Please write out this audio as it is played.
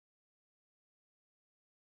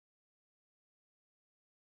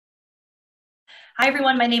Hi,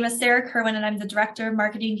 everyone. My name is Sara Kerwin, and I'm the Director of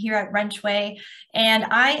Marketing here at WrenchWay. And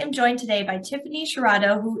I am joined today by Tiffany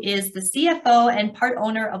Scherado, who is the CFO and part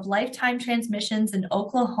owner of Lifetime Transmissions in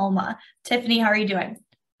Oklahoma. Tiffany, how are you doing?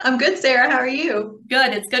 I'm good, Sarah. How are you?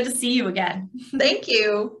 Good. It's good to see you again. Thank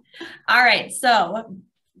you. All right. So,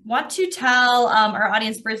 want to tell our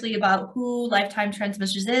audience briefly about who Lifetime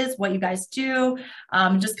Transmissions is, what you guys do,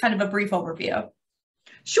 just kind of a brief overview.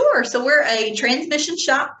 Sure. So we're a transmission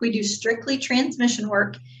shop. We do strictly transmission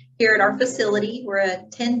work here at our facility. We're a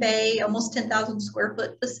 10 bay, almost 10,000 square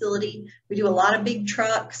foot facility. We do a lot of big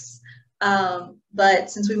trucks.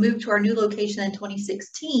 But since we moved to our new location in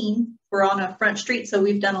 2016, we're on a front street. So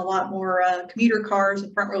we've done a lot more commuter cars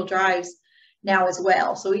and front wheel drives now as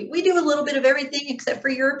well. So we do a little bit of everything except for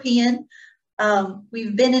European.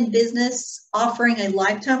 We've been in business offering a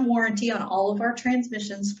lifetime warranty on all of our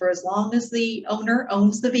transmissions for as long as the owner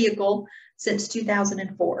owns the vehicle since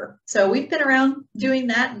 2004. So we've been around doing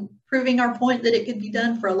that and proving our point that it could be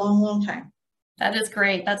done for a long, long time. That is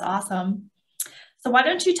great. That's awesome. So why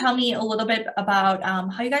don't you tell me a little bit about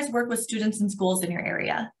how you guys work with students in schools in your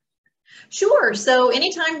area? Sure. So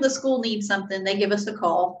anytime the school needs something, they give us a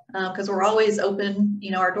call because we're always open.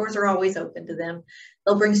 Our doors are always open to them.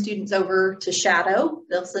 They'll bring students over to Scherado.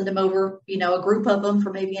 They'll send them over, a group of them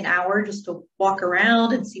for maybe an hour just to walk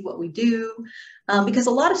around and see what we do. Because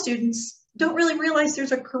a lot of students don't really realize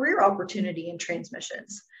there's a career opportunity in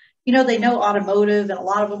transmissions. They know automotive and a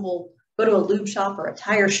lot of them will go to a lube shop or a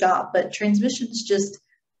tire shop, but transmissions just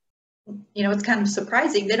it's kind of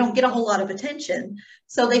surprising. They don't get a whole lot of attention.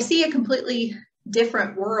 So they see a completely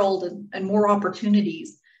different world and more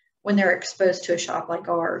opportunities when they're exposed to a shop like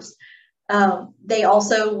ours. They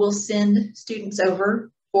also will send students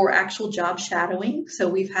over for actual job shadowing. So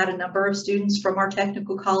we've had a number of students from our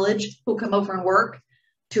technical college who come over and work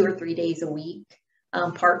 2 or 3 days a week,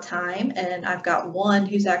 part-time. And I've got one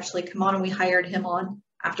who's actually come on and we hired him on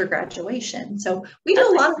after graduation. So we do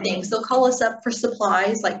a lot of things. They'll call us up for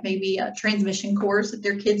supplies, like maybe a transmission course that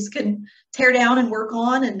their kids can tear down and work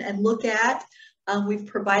on and look at. We've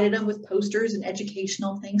provided them with posters and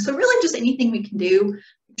educational things. So really just anything we can do,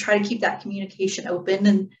 try to keep that communication open.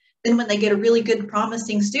 And then when they get a really good,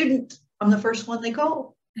 promising student, I'm the first one they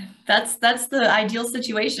call. That's the ideal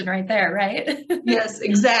situation right there, right? Yes,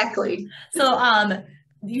 exactly. So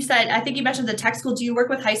you said, I think you mentioned the tech school. Do you work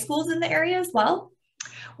with high schools in the area as well?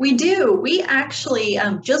 We do. We actually,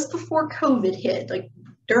 just before COVID hit, like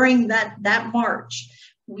during that March,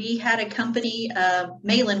 we had a company,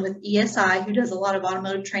 Malin with ESI, who does a lot of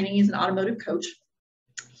automotive training. He's an automotive coach.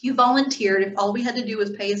 He volunteered. If all we had to do was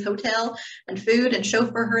pay his hotel and food and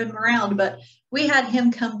chauffeur him around, but we had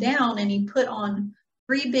him come down and he put on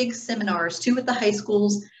 3 big seminars, 2 at the high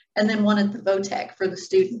schools and then 1 at the VOTEC for the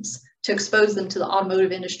students to expose them to the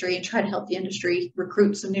automotive industry and try to help the industry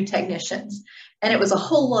recruit some new technicians. And it was a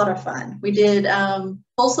whole lot of fun. We did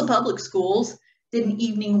Tulsa Public Schools, did an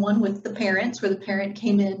evening one with the parents where the parent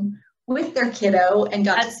came in with their kiddo and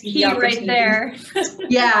got That's to see key the opportunity. Right there.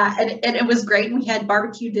 Yeah, and it was great. We had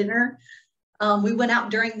barbecue dinner. We went out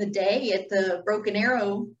during the day at the Broken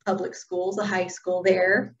Arrow Public Schools, a high school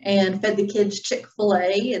there, and fed the kids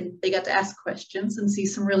Chick-fil-A, and they got to ask questions and see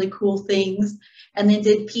some really cool things. And then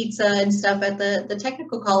did pizza and stuff at the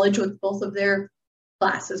technical college with both of their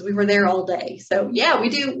classes. We were there all day. So yeah, we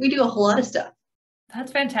do a whole lot of stuff.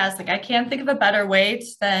 That's fantastic. I can't think of a better way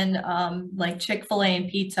than like Chick-fil-A and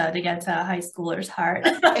pizza to get to a high schooler's heart.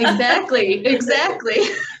 Exactly.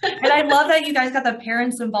 And I love that you guys got the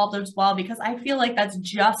parents involved as well, because I feel like that's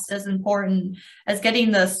just as important as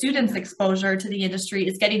getting the students exposure to the industry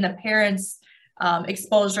is getting the parents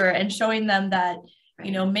exposure and showing them that,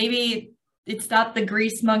 maybe it's not the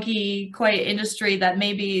grease monkey quite industry that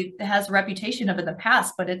maybe has a reputation of in the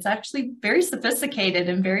past, but it's actually very sophisticated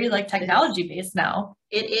and very like technology based now.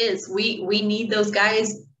 It is. We need those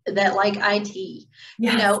guys that like IT,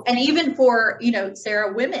 Yes. And even for,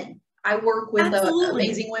 Sarah, women. I work with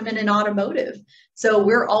amazing women in automotive. So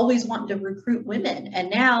we're always wanting to recruit women. And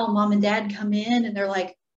now mom and dad come in and they're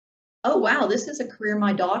like, oh, wow, this is a career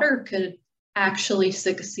my daughter could actually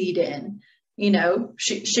succeed in.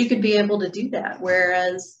 She could be able to do that.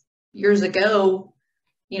 Whereas years ago,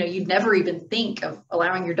 you'd never even think of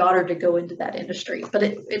allowing your daughter to go into that industry, but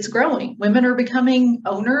it's growing. Women are becoming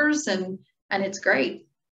owners and it's great.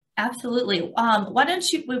 Absolutely. Why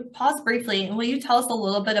don't you pause briefly and will you tell us a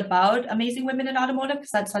little bit about Amazing Women in Automotive?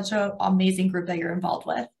 Because that's such an amazing group that you're involved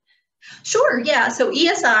with. Sure. Yeah. So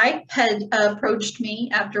ESI had approached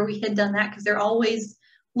me after we had done that because they're always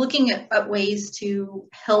looking at ways to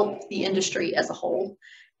help the industry as a whole.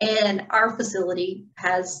 And our facility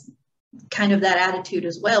has kind of that attitude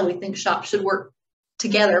as well. We think shops should work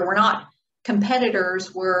together. We're not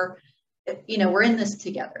competitors. We're in this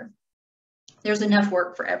together. There's enough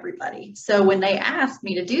work for everybody. So when they asked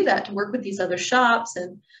me to do that, to work with these other shops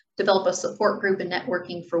and develop a support group and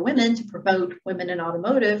networking for women to promote women in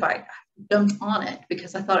automotive, I jumped on it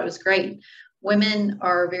because I thought it was great. Women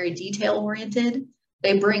are very detail oriented.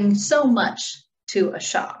 They bring so much to a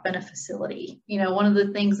shop and a facility. One of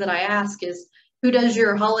the things that I ask is, who does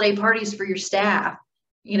your holiday parties for your staff?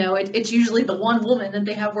 It's usually the one woman that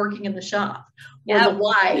they have working in the shop, or the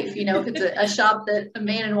wife. If it's a shop that a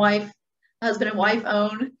man and wife, husband and wife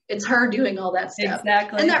own, it's her doing all that stuff.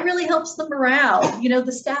 Exactly. And that really helps the morale.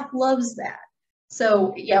 The staff loves that.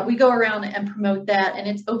 So yeah, we go around and promote that, and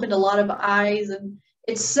it's opened a lot of eyes. And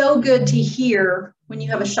it's so good to hear when you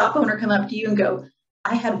have a shop owner come up to you and go,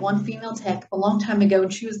 I had one female tech a long time ago,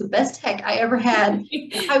 and she was the best tech I ever had.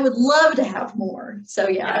 I would love to have more. So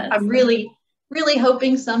yeah, yes. I'm really, really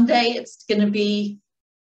hoping someday it's going to be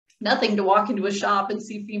nothing to walk into a shop and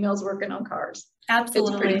see females working on cars.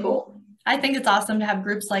 Absolutely. It's pretty cool. I think it's awesome to have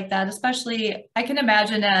groups like that, especially I can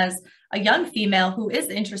imagine as a young female who is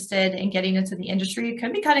interested in getting into the industry, it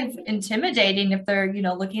can be kind of intimidating if they're,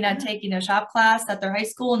 looking at taking a shop class at their high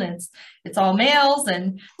school and it's all males.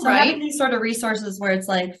 And so having these sort of resources where it's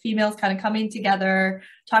like females kind of coming together,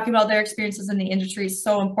 talking about their experiences in the industry is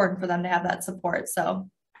so important for them to have that support. So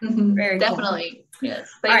very definitely. Cool. Yes.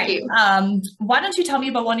 Thank you. Why don't you tell me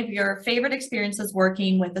about one of your favorite experiences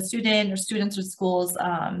working with a student or students or schools?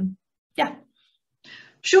 Yeah.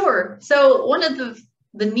 Sure. So one of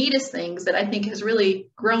the neatest things that I think has really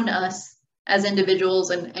grown us as individuals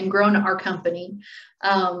and grown our company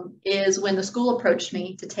is when the school approached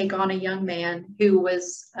me to take on a young man who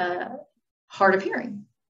was hard of hearing.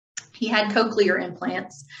 He had cochlear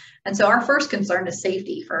implants. And so our first concern is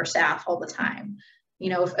safety for our staff all the time.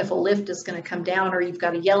 If a lift is going to come down or you've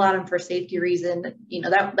got to yell at them for a safety reason,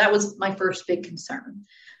 that was my first big concern.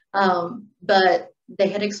 But they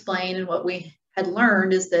had explained, and what we had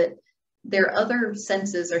learned is that their other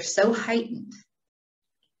senses are so heightened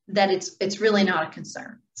that it's really not a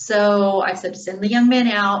concern. So I said, send the young man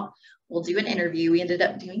out. We'll do an interview. We ended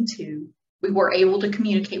up doing 2. We were able to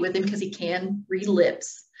communicate with him because he can read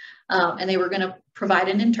lips. And they were going to provide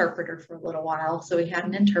an interpreter for a little while. So we had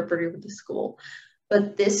an interpreter with the school.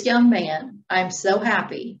 But this young man, I'm so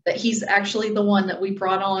happy that he's actually the one that we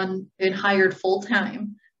brought on and hired full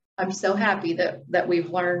time. I'm so happy that we've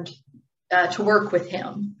learned to work with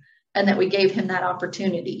him and that we gave him that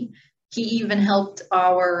opportunity. He even helped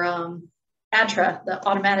our ATRA, the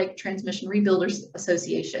Automatic Transmission Rebuilders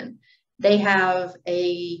Association. They have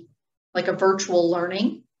a virtual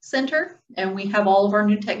learning center, and we have all of our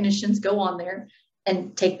new technicians go on there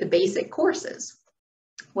and take the basic courses.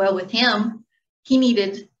 Well, with him, he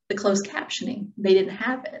needed the closed captioning. They didn't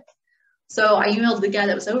have it. So I emailed the guy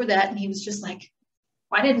that was over that, and he was just like,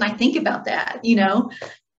 why didn't I think about that?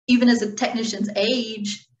 Even as a technician's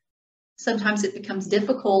age, sometimes it becomes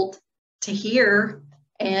difficult to hear.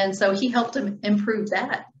 And so he helped him improve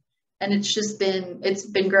that. And it's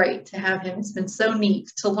been great to have him. It's been so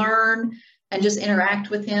neat to learn and just interact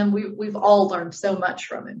with him. We've all learned so much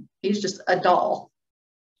from him. He's just a doll.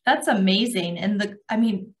 That's amazing. And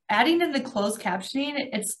adding in the closed captioning,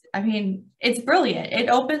 it's brilliant. It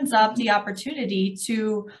opens up the opportunity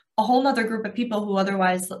to a whole nother group of people who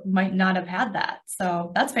otherwise might not have had that.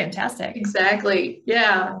 So that's fantastic. Exactly.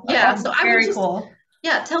 Yeah. Yeah. So very cool.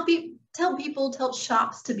 Yeah. Tell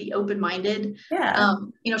shops to be open-minded. Yeah.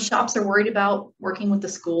 Shops are worried about working with the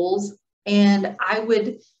schools. And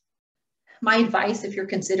my advice, if you're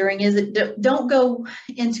considering, is don't go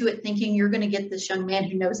into it thinking you're going to get this young man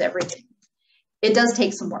who knows everything. It does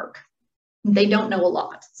take some work. They don't know a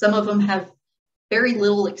lot. Some of them have very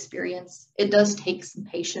little experience. It does take some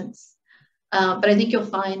patience. But I think you'll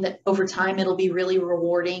find that over time, it'll be really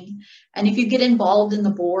rewarding. And if you get involved in the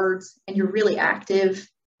boards and you're really active,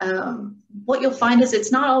 what you'll find is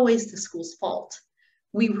it's not always the school's fault.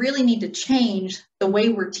 We really need to change the way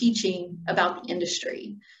we're teaching about the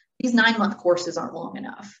industry. These 9-month courses aren't long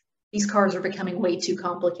enough. These cars are becoming way too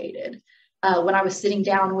complicated. When I was sitting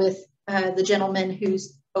down with the gentleman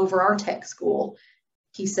who's over our tech school,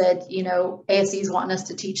 he said, ASE is wanting us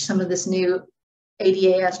to teach some of this new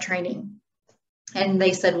ADAS training. And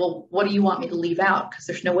they said, well, what do you want me to leave out? Because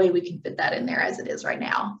there's no way we can fit that in there as it is right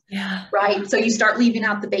now. Yeah. Right. So you start leaving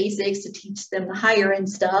out the basics to teach them the higher end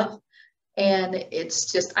stuff. And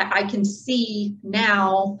it's just, I can see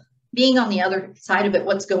now being on the other side of it,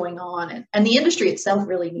 what's going on. And the industry itself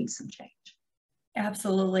really needs some change.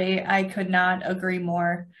 Absolutely. I could not agree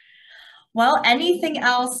more. Well, anything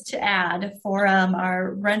else to add for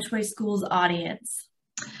our WrenchWay Schools audience?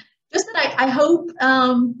 just that I hope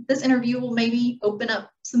this interview will maybe open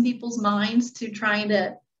up some people's minds to trying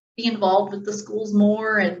to be involved with the schools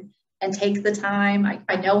more and take the time.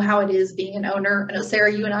 I know how it is being an owner. I know,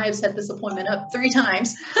 Sarah, you and I have set this appointment up 3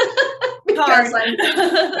 times because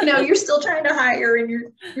you're still trying to hire and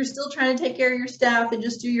you're still trying to take care of your staff and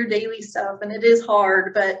just do your daily stuff. And it is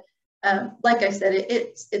hard, but like I said,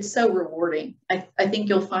 it's so rewarding. I think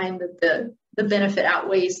you'll find that the benefit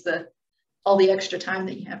outweighs all the extra time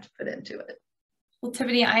that you have to put into it. Well,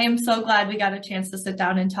 Tiffany, I am so glad we got a chance to sit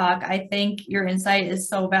down and talk. I think your insight is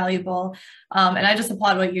so valuable. And I just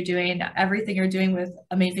applaud what you're doing, everything you're doing with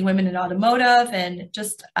Amazing Women in Automotive, and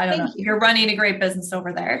just, I don't know, you're running a great business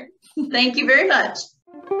over there. Thank you very much.